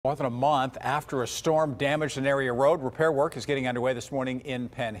More than a month after a storm damaged an area road, repair work is getting underway this morning in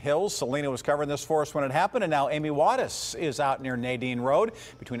Penn Hills. Selena was covering this for us when it happened, and now Amy Wattis is out near Nadine Road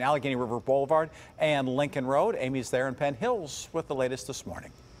between Allegheny River Boulevard and Lincoln Road. Amy's there in Penn Hills with the latest this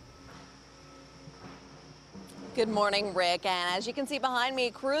morning. Good morning, Rick. And as you can see behind me,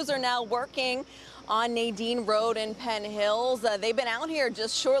 crews are now working on Nadine Road in Penn Hills. They've been out here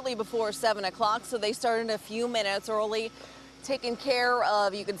just shortly before 7 o'clock, so they started a few minutes early. Taken care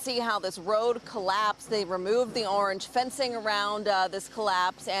of. You can see how this road collapsed. They removed the orange fencing around this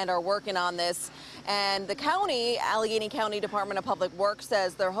collapse and are working on this. And the county, Allegheny County Department of Public Works,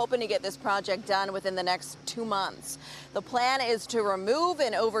 says they're hoping to get this project done within the next 2 months. The plan is to remove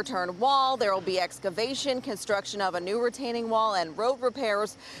an overturned wall. There will be excavation, construction of a new retaining wall, and road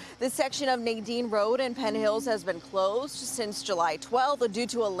repairs. This section of Nadine Road in Penn Hills has been closed since July 12th due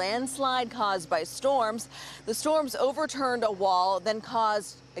to a landslide caused by storms. The storms overturned a wall, then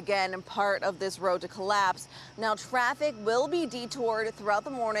caused, again, part of this road to collapse. Now traffic will be detoured throughout the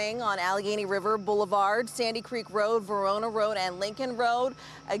morning on Allegheny River Boulevard, Sandy Creek Road, Verona Road, and Lincoln Road.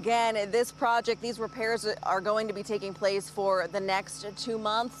 Again, this project, these repairs are going to be taking place for the next 2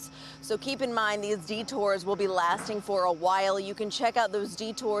 months. So keep in mind these detours will be lasting for a while. You can check out those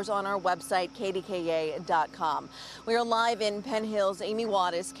detours on our website, KDKA.com. We are live in Penn Hills. Amy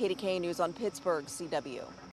Wattis, KDKA News on Pittsburgh, CW.